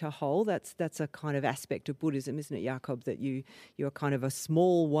greater whole. That's a kind of aspect of Buddhism, isn't it, Jakob, that you're kind of a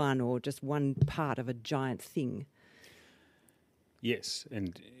small one or just one part of a giant thing. Yes,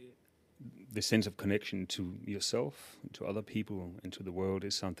 and the sense of connection to yourself, to other people, and to the world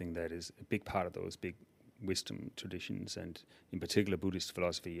is something that is a big part of those big wisdom traditions, and in particular Buddhist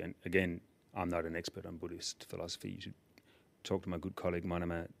philosophy. And again, I'm not an expert on Buddhist philosophy. You should talk to my good colleague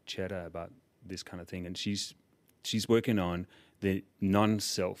Manama Chera about this kind of thing, and she's working on the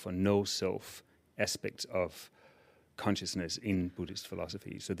non-self or no-self aspects of consciousness in Buddhist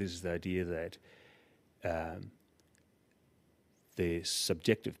philosophy. So this is the idea that the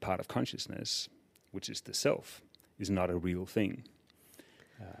subjective part of consciousness, which is the self, is not a real thing.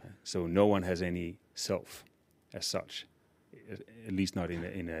 So no one has any self as such, at least not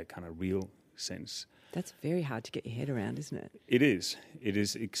in a kind of real sense. That's very hard to get your head around, isn't it? It is. It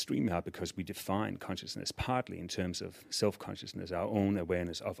is extremely hard because we define consciousness partly in terms of self-consciousness, our own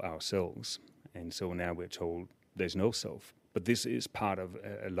awareness of ourselves. And so now we're told there's no self. But this is part of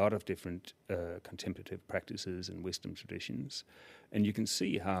a lot of different contemplative practices and wisdom traditions. And you can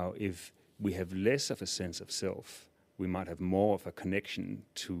see how if we have less of a sense of self, we might have more of a connection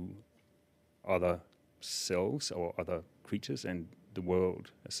to other selves or other creatures and the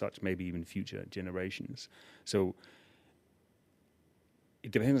world as such, maybe even future generations. So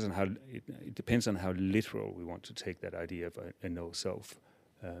it depends on how literal we want to take that idea of a no self.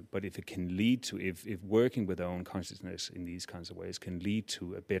 But if it can lead to, if working with our own consciousness in these kinds of ways can lead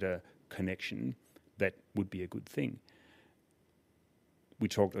to a better connection, that would be a good thing. We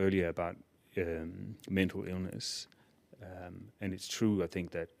talked earlier about mental illness, and it's true, I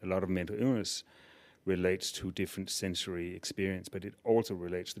think, that a lot of mental illness relates to different sensory experience, but it also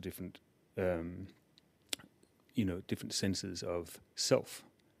relates to different, different senses of self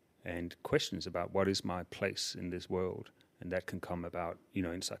and questions about what is my place in this world. And that can come about,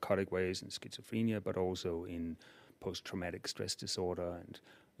 in psychotic ways, in schizophrenia, but also in post-traumatic stress disorder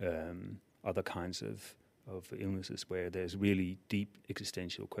and other kinds of illnesses where there's really deep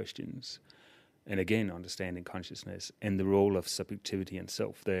existential questions. And again, understanding consciousness and the role of subjectivity and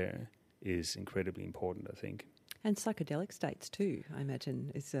self there is incredibly important, I think. And psychedelic states too, I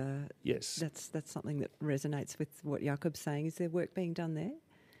imagine, is yes. That's something that resonates with what Jakob's saying. Is there work being done there?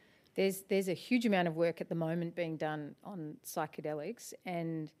 There's a huge amount of work at the moment being done on psychedelics,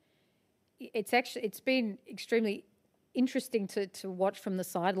 and it's been extremely interesting to watch from the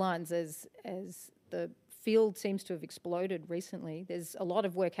sidelines as the field seems to have exploded recently. There's a lot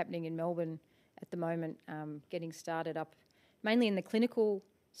of work happening in Melbourne at the moment, getting started up, mainly in the clinical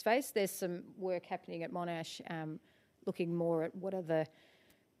space. There's some work happening at Monash, looking more at what are the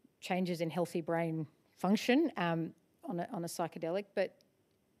changes in healthy brain function on a psychedelic, but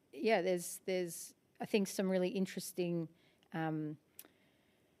yeah, there's I think some really interesting,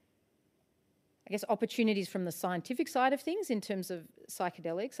 opportunities from the scientific side of things in terms of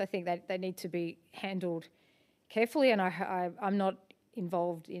psychedelics. I think that they need to be handled carefully, and I'm not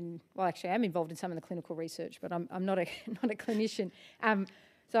involved in. Well, actually, I am involved in some of the clinical research, but I'm not a clinician.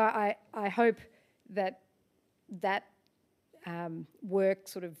 So I hope that work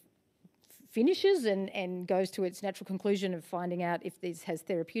sort of finishes and goes to its natural conclusion of finding out if this has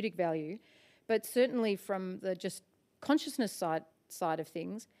therapeutic value. But certainly from the just consciousness side of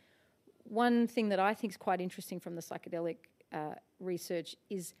things, one thing that I think is quite interesting from the psychedelic research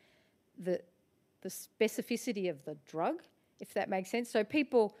is the specificity of the drug, if that makes sense. So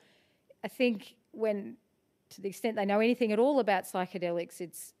people, I think when to the extent they know anything at all about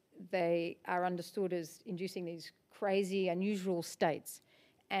psychedelics, they are understood as inducing these crazy, unusual states.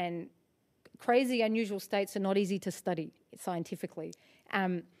 And crazy, unusual states are not easy to study scientifically.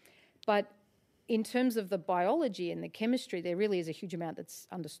 But in terms of the biology and the chemistry, there really is a huge amount that's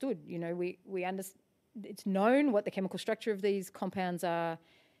understood. You know, it's known what the chemical structure of these compounds are.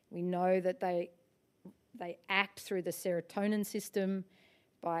 We know that they act through the serotonin system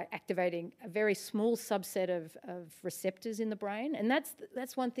by activating a very small subset of receptors in the brain. And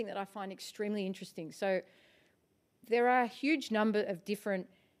that's one thing that I find extremely interesting. So there are a huge number of different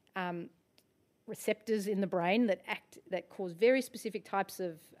receptors in the brain that cause very specific types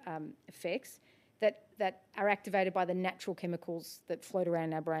of effects that are activated by the natural chemicals that float around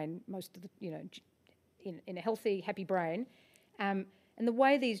in our brain, most of the, in a healthy, happy brain. And the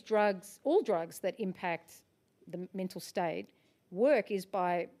way these drugs, all drugs that impact the mental state, work is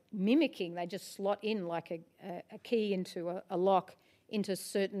by mimicking. They just slot in like a key into a lock into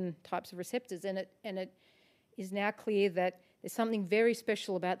certain types of receptors. And it is now clear that there's something very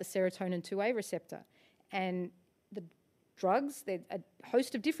special about the serotonin 2A receptor. And the drugs, there's a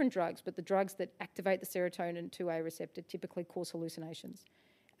host of different drugs, but the drugs that activate the serotonin 2A receptor typically cause hallucinations.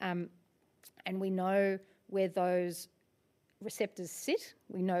 And we know where those receptors sit.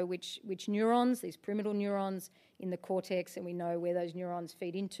 We know which neurons, these pyramidal neurons in the cortex, and we know where those neurons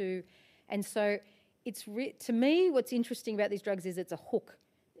feed into. And so to me, what's interesting about these drugs is it's a hook.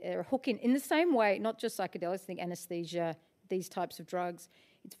 They're a hook in the same way, not just psychedelics, I think anesthesia, these types of drugs.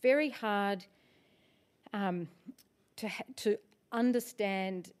 It's very hard to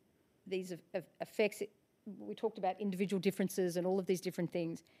understand these effects. We talked about individual differences and all of these different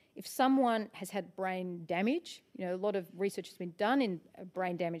things. If someone has had brain damage, a lot of research has been done in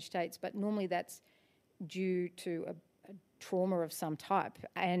brain damage states, but normally that's due to a trauma of some type.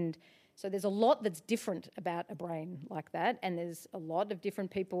 And so there's a lot that's different about a brain like that, and there's a lot of different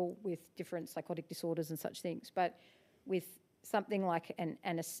people with different psychotic disorders and such things. But with something like an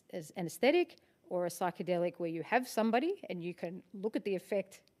anesthetic or a psychedelic where you have somebody and you can look at the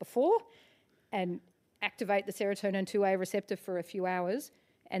effect before and activate the serotonin 2A receptor for a few hours,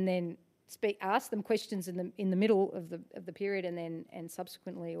 and then ask them questions in the middle of the period, and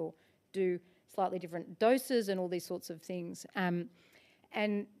subsequently, or do slightly different doses and all these sorts of things.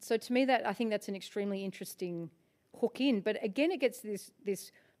 And so to me, I think that's an extremely interesting hook in. But again, it gets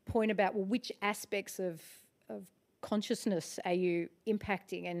this point about, well, which aspects of consciousness are you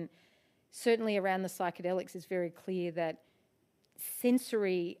impacting? And certainly around the psychedelics, it's very clear that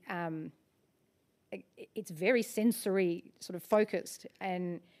sensory. It's very sensory sort of focused.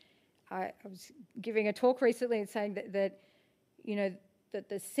 And I was giving a talk recently and saying that that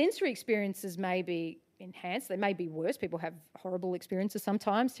the sensory experiences may be enhanced. They may be worse. People have horrible experiences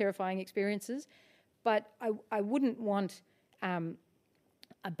sometimes, terrifying experiences. But I wouldn't want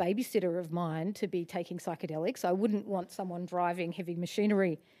a babysitter of mine to be taking psychedelics. I wouldn't want someone driving heavy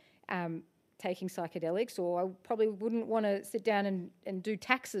machinery taking psychedelics, or I probably wouldn't want to sit down and do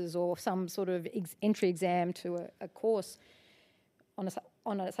taxes or some sort of entry exam to a course on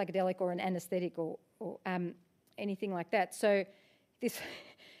a psychedelic or an anaesthetic or anything like that. So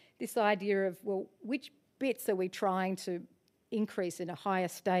this idea of, well, which bits are we trying to increase in a higher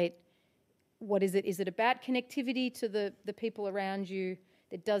state? What is it? Is it about connectivity to the people around you?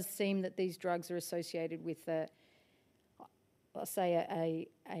 It does seem that these drugs are associated with I'll say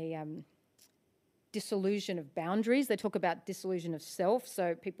a dissolution of boundaries. They talk about dissolution of self,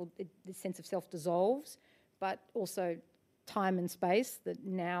 so the sense of self dissolves, but also time and space, the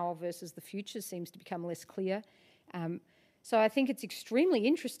now versus the future, seems to become less clear. So I think it's extremely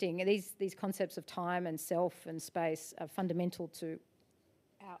interesting. These concepts of time and self and space are fundamental to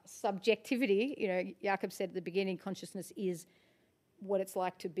our subjectivity. Jakob said at the beginning, consciousness is what it's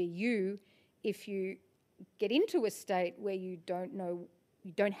like to be you. If you get into a state where you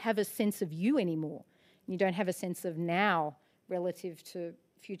don't have a sense of you anymore, you don't have a sense of now relative to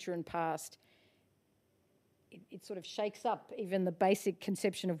future and past, it sort of shakes up even the basic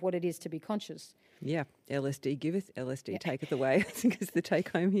conception of what it is to be conscious. Yeah, LSD giveth, LSD taketh away, I think is the take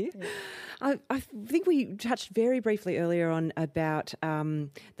home here. Yeah. I think we touched very briefly earlier on about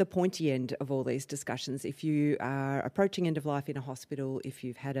the pointy end of all these discussions. If you are approaching end of life in a hospital, if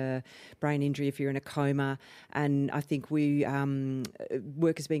you've had a brain injury, if you're in a coma, and I think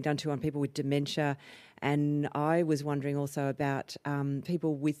work is being done too on people with dementia. And I was wondering also about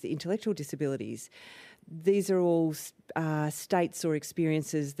people with intellectual disabilities. These are all states or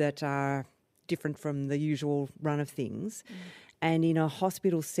experiences that are different from the usual run of things. And in a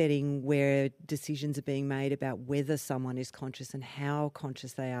hospital setting where decisions are being made about whether someone is conscious and how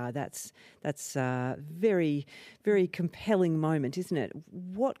conscious they are, that's a very, very compelling moment, isn't it?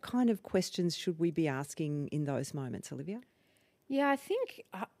 What kind of questions should we be asking in those moments, Olivia? Yeah, I think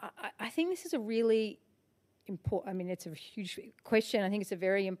this is a really important. I mean, it's a huge question. I think it's a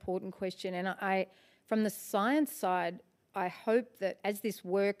very important question, and I from the science side, I hope that as this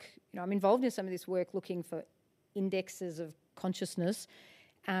work, I'm involved in some of this work looking for indexes of consciousness,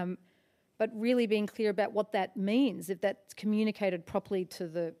 but really being clear about what that means, if that's communicated properly to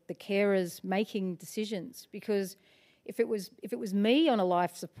the carers making decisions. Because if it was me on a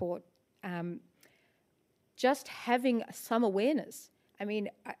life support, just having some awareness. I mean,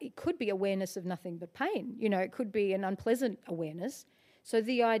 it could be awareness of nothing but pain. It could be an unpleasant awareness. So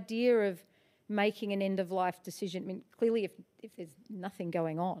the idea of making an end-of-life decision, I mean, clearly if there's nothing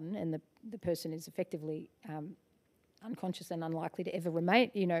going on and the person is effectively unconscious and unlikely to ever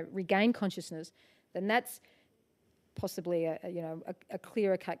regain consciousness, then that's possibly a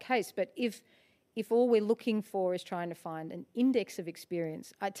clearer cut case. But if all we're looking for is trying to find an index of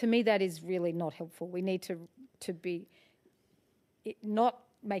experience, to me that is really not helpful. We need to be not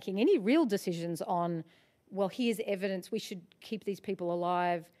making any real decisions on, well, here's evidence, we should keep these people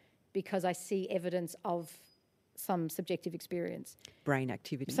alive because I see evidence of some subjective experience. Brain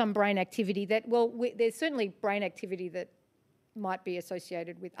activity. Some brain activity that, there's certainly brain activity that might be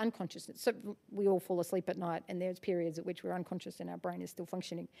associated with unconsciousness. So we all fall asleep at night and there's periods at which we're unconscious and our brain is still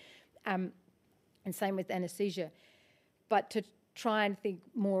functioning. And same with anaesthesia. But to try and think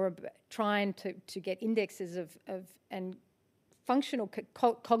more about trying to get indexes of and functional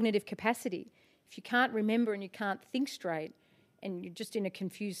cognitive capacity. If you can't remember and you can't think straight and you're just in a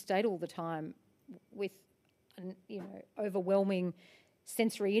confused state all the time with overwhelming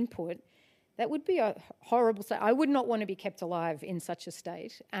sensory input, that would be a horrible state. I would not want to be kept alive in such a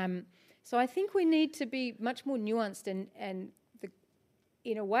state. So I think we need to be much more nuanced and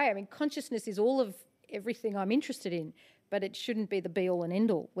in a way, I mean, consciousness is all of everything I'm interested in, but it shouldn't be the be-all and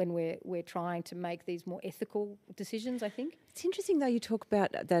end-all when we're trying to make these more ethical decisions, I think. It's interesting, though, you talk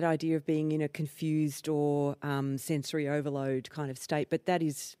about that idea of being in a confused or sensory overload kind of state, but that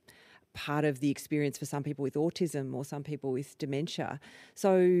is part of the experience for some people with autism or some people with dementia.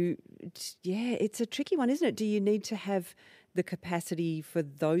 So, yeah, it's a tricky one, isn't it? Do you need to have the capacity for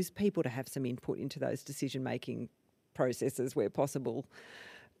those people to have some input into those decision-making processes where possible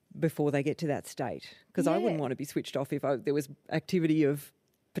before they get to that state? Because I wouldn't want to be switched off if there was activity of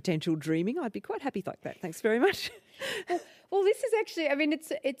potential dreaming. I'd be quite happy like that. Thanks very much. Well, this is actually, I mean,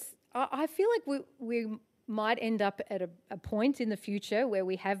 it's. I feel like we might end up at a point in the future where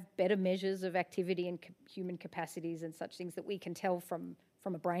we have better measures of activity and human capacities and such things that we can tell from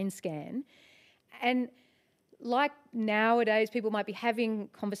a brain scan. And like nowadays, people might be having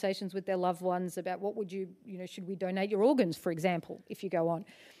conversations with their loved ones about what would should we donate your organs, for example, if you go on.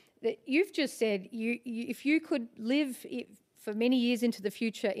 That you've just said if you could live for many years into the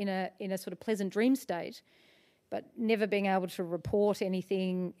future in a sort of pleasant dream state, but never being able to report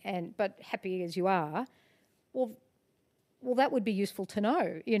anything but happy as you are, well, that would be useful to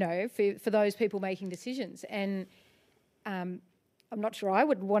know, for those people making decisions. And I'm not sure I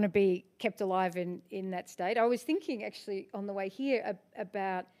would want to be kept alive in that state. I was thinking actually on the way here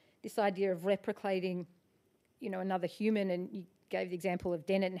about this idea of replicating, another human, and you gave the example of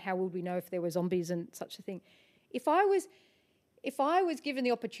Dennett and how would we know if there were zombies and such a thing. If I was given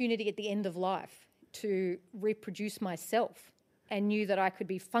the opportunity at the end of life to reproduce myself and knew that I could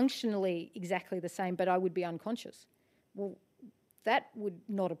be functionally exactly the same, but I would be unconscious, well, that would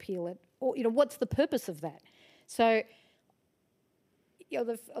not appeal or what's the purpose of that? So,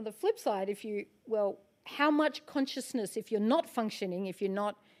 on the flip side, how much consciousness, if you're not functioning, if you're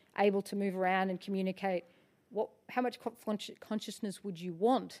not able to move around and communicate, how much consciousness would you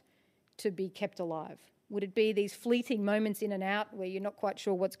want to be kept alive? Would it be these fleeting moments in and out where you're not quite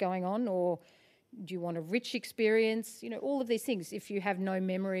sure what's going on, or do you want a rich experience? All of these things. If you have no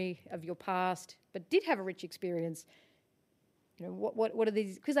memory of your past but did have a rich experience, what are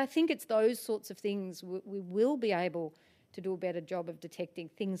these? Because I think it's those sorts of things we will be able to do a better job of detecting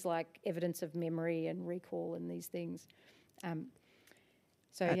things like evidence of memory and recall and these things.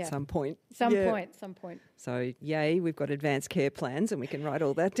 At some point. Some point. So, yay, we've got advanced care plans and we can write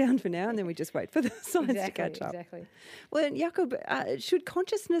all that down for now and then we just wait for the science to catch up. Exactly. Well, Jakob, should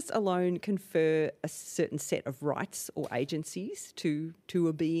consciousness alone confer a certain set of rights or agencies to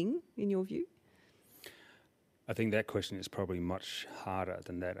a being, in your view? I think that question is probably much harder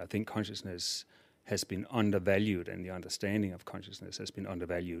than that. I think consciousness has been undervalued and the understanding of consciousness has been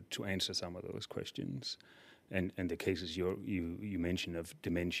undervalued to answer some of those questions. and the cases you mentioned of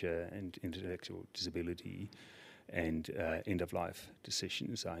dementia and intellectual disability and end-of-life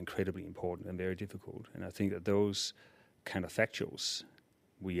decisions are incredibly important and very difficult. And I think that those kind of factuals,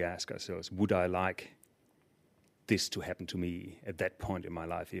 we ask ourselves, would I like this to happen to me at that point in my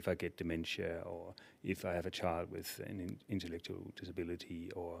life if I get dementia, or if I have a child with an intellectual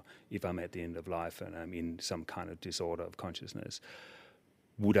disability, or if I'm at the end of life and I'm in some kind of disorder of consciousness?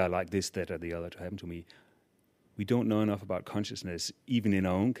 Would I like this, that, or the other to happen to me? We don't know enough about consciousness, even in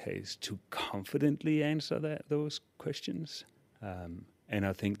our own case, to confidently answer those questions. And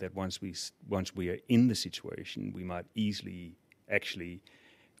I think that once we are in the situation, we might easily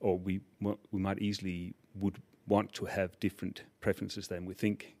would want to have different preferences than we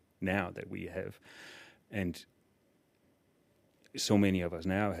think now that we have. And so many of us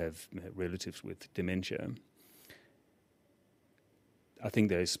now have relatives with dementia. I think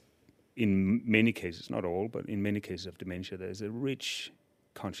there's, in many cases, not all, but in many cases of dementia, there's a rich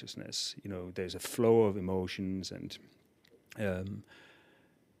consciousness. There's a flow of emotions, and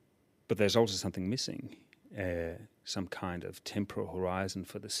but there's also something missing, some kind of temporal horizon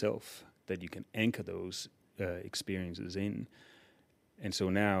for the self that you can anchor those experiences in. And so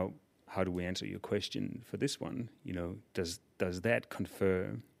now, how do we answer your question for this one? Does that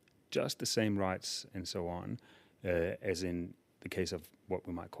confer just the same rights and so on as in the case of what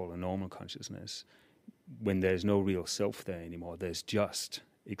we might call a normal consciousness, when there's no real self there anymore? There's just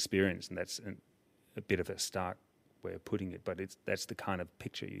experience, and that's a bit of a stark way of putting it, but that's the kind of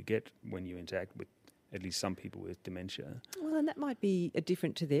picture you get when you interact with at least some people with dementia. Well, and that might be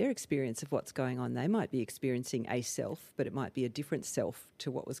different to their experience of what's going on. They might be experiencing a self, but it might be a different self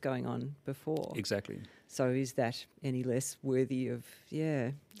to what was going on before. Exactly. So is that any less worthy of,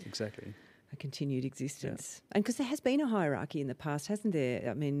 exactly, a continued existence? Yeah. And because there has been a hierarchy in the past, hasn't there?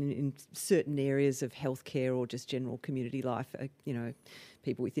 I mean, in certain areas of healthcare or just general community life,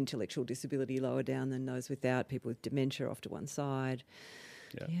 people with intellectual disability lower down than those without, people with dementia off to one side.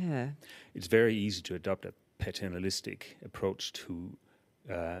 Yeah. It's very easy to adopt a paternalistic approach to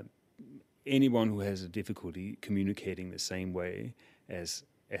anyone who has a difficulty communicating the same way as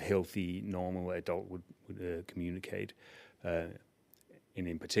a healthy, normal adult would communicate. And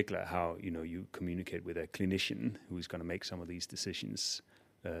in particular, how you communicate with a clinician who is going to make some of these decisions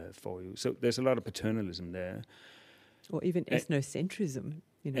for you. So there's a lot of paternalism there. Or even ethnocentrism.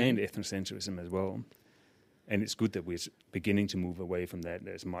 And ethnocentrism as well. And it's good that we're beginning to move away from that.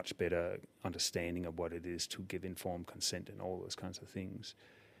 There's much better understanding of what it is to give informed consent and all those kinds of things.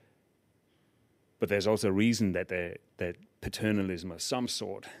 But there's also a reason that paternalism of some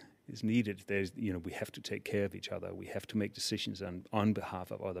sort is needed. We have to take care of each other. We have to make decisions on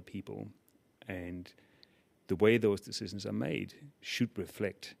behalf of other people. And the way those decisions are made should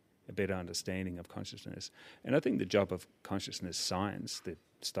reflect a better understanding of consciousness. And I think the job of consciousness science, the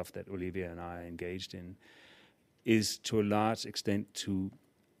stuff that Olivia and I are engaged in, is to a large extent to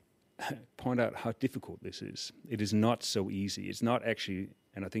point out how difficult this is. It is not so easy. It's not actually,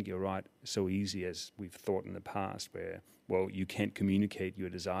 and I think you're right, so easy as we've thought in the past, where, you can't communicate your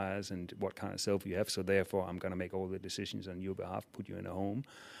desires and what kind of self you have, so therefore I'm going to make all the decisions on your behalf, put you in a home.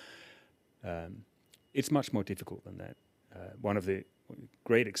 It's much more difficult than that. One of the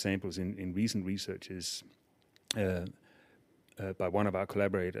great examples in recent research is by one of our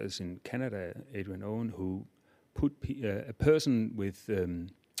collaborators in Canada, Adrian Owen, who put a person with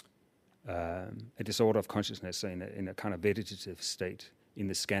a disorder of consciousness in a kind of vegetative state in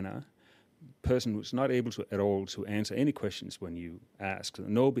the scanner. Person who's not able to at all to answer any questions when you ask.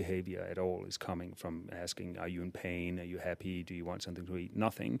 No behavior at all is coming from asking, are you in pain? Are you happy? Do you want something to eat?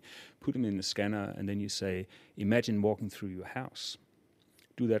 Nothing. Put them in the scanner, and then you say, imagine walking through your house.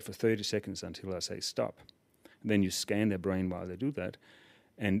 Do that for 30 seconds until I say stop. And then you scan their brain while they do that.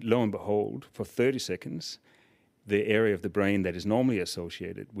 And lo and behold, for 30 seconds, the area of the brain that is normally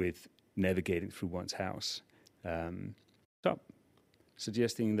associated with navigating through one's house stop,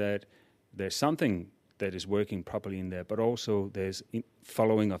 suggesting that there's something that is working properly in there, but also there's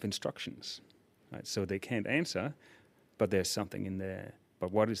following of instructions. Right? So they can't answer, but there's something in there.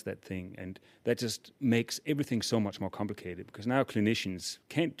 But what is that thing? And that just makes everything so much more complicated, because now clinicians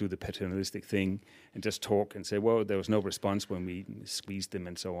can't do the paternalistic thing and just talk and say, well, there was no response when we squeezed them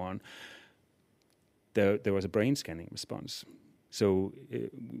and so on. There was a brain scanning response. So,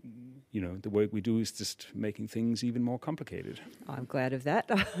 the work we do is just making things even more complicated. I'm glad of that.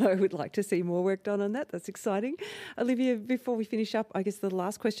 I would like to see more work done on that. That's exciting. Olivia, before we finish up, I guess the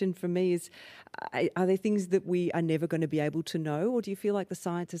last question from me is, are there things that we are never going to be able to know, or do you feel like the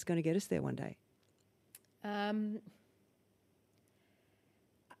science is going to get us there one day?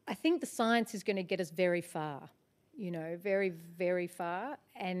 I think the science is going to get us very far, very, very far.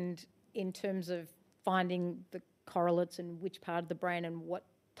 And in terms of finding the correlates and which part of the brain and what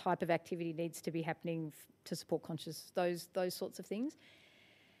type of activity needs to be happening to support consciousness, those sorts of things.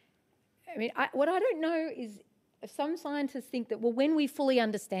 I mean, what I don't know is some scientists think that, well, when we fully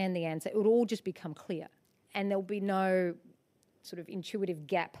understand the answer, it would all just become clear and there'll be no sort of intuitive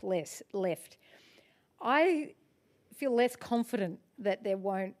gap left. I feel less confident that there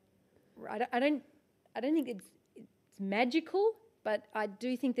won't. I don't think it's magical, but I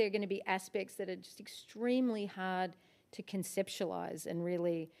do think there are going to be aspects that are just extremely hard to conceptualize and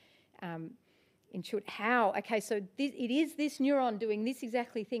really intuit. How? Okay, so it is this neuron doing this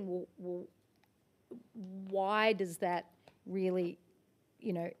exactly thing. Well, why does that really,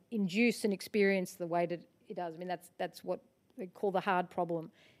 induce an experience the way that it does? I mean, that's what we call the hard problem.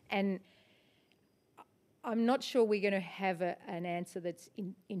 And I'm not sure we're going to have an answer that's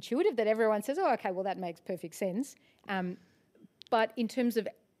intuitive, that everyone says, oh, okay, well, that makes perfect sense. But in terms of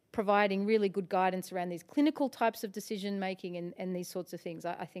providing really good guidance around these clinical types of decision-making and these sorts of things,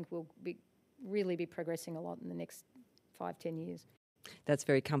 I think we'll really be progressing a lot in the next 5-10 years. That's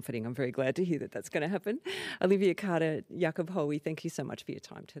very comforting. I'm very glad to hear that that's going to happen. Olivia Carter, Jakob Hoey, thank you so much for your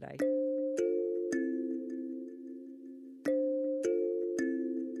time today.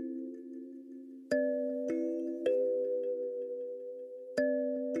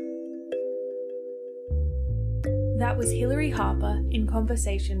 That was Hilary Harper in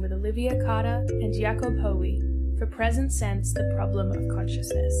conversation with Olivia Carter and Jakob Hoey for Present Sense, the Problem of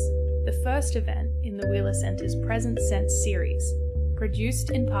Consciousness, the first event in the Wheeler Centre's Present Sense series,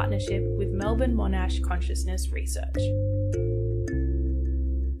 produced in partnership with Melbourne Monash Consciousness Research.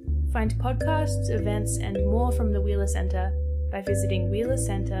 Find podcasts, events and more from the Wheeler Centre by visiting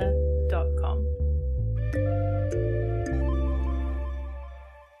wheelercentre.com.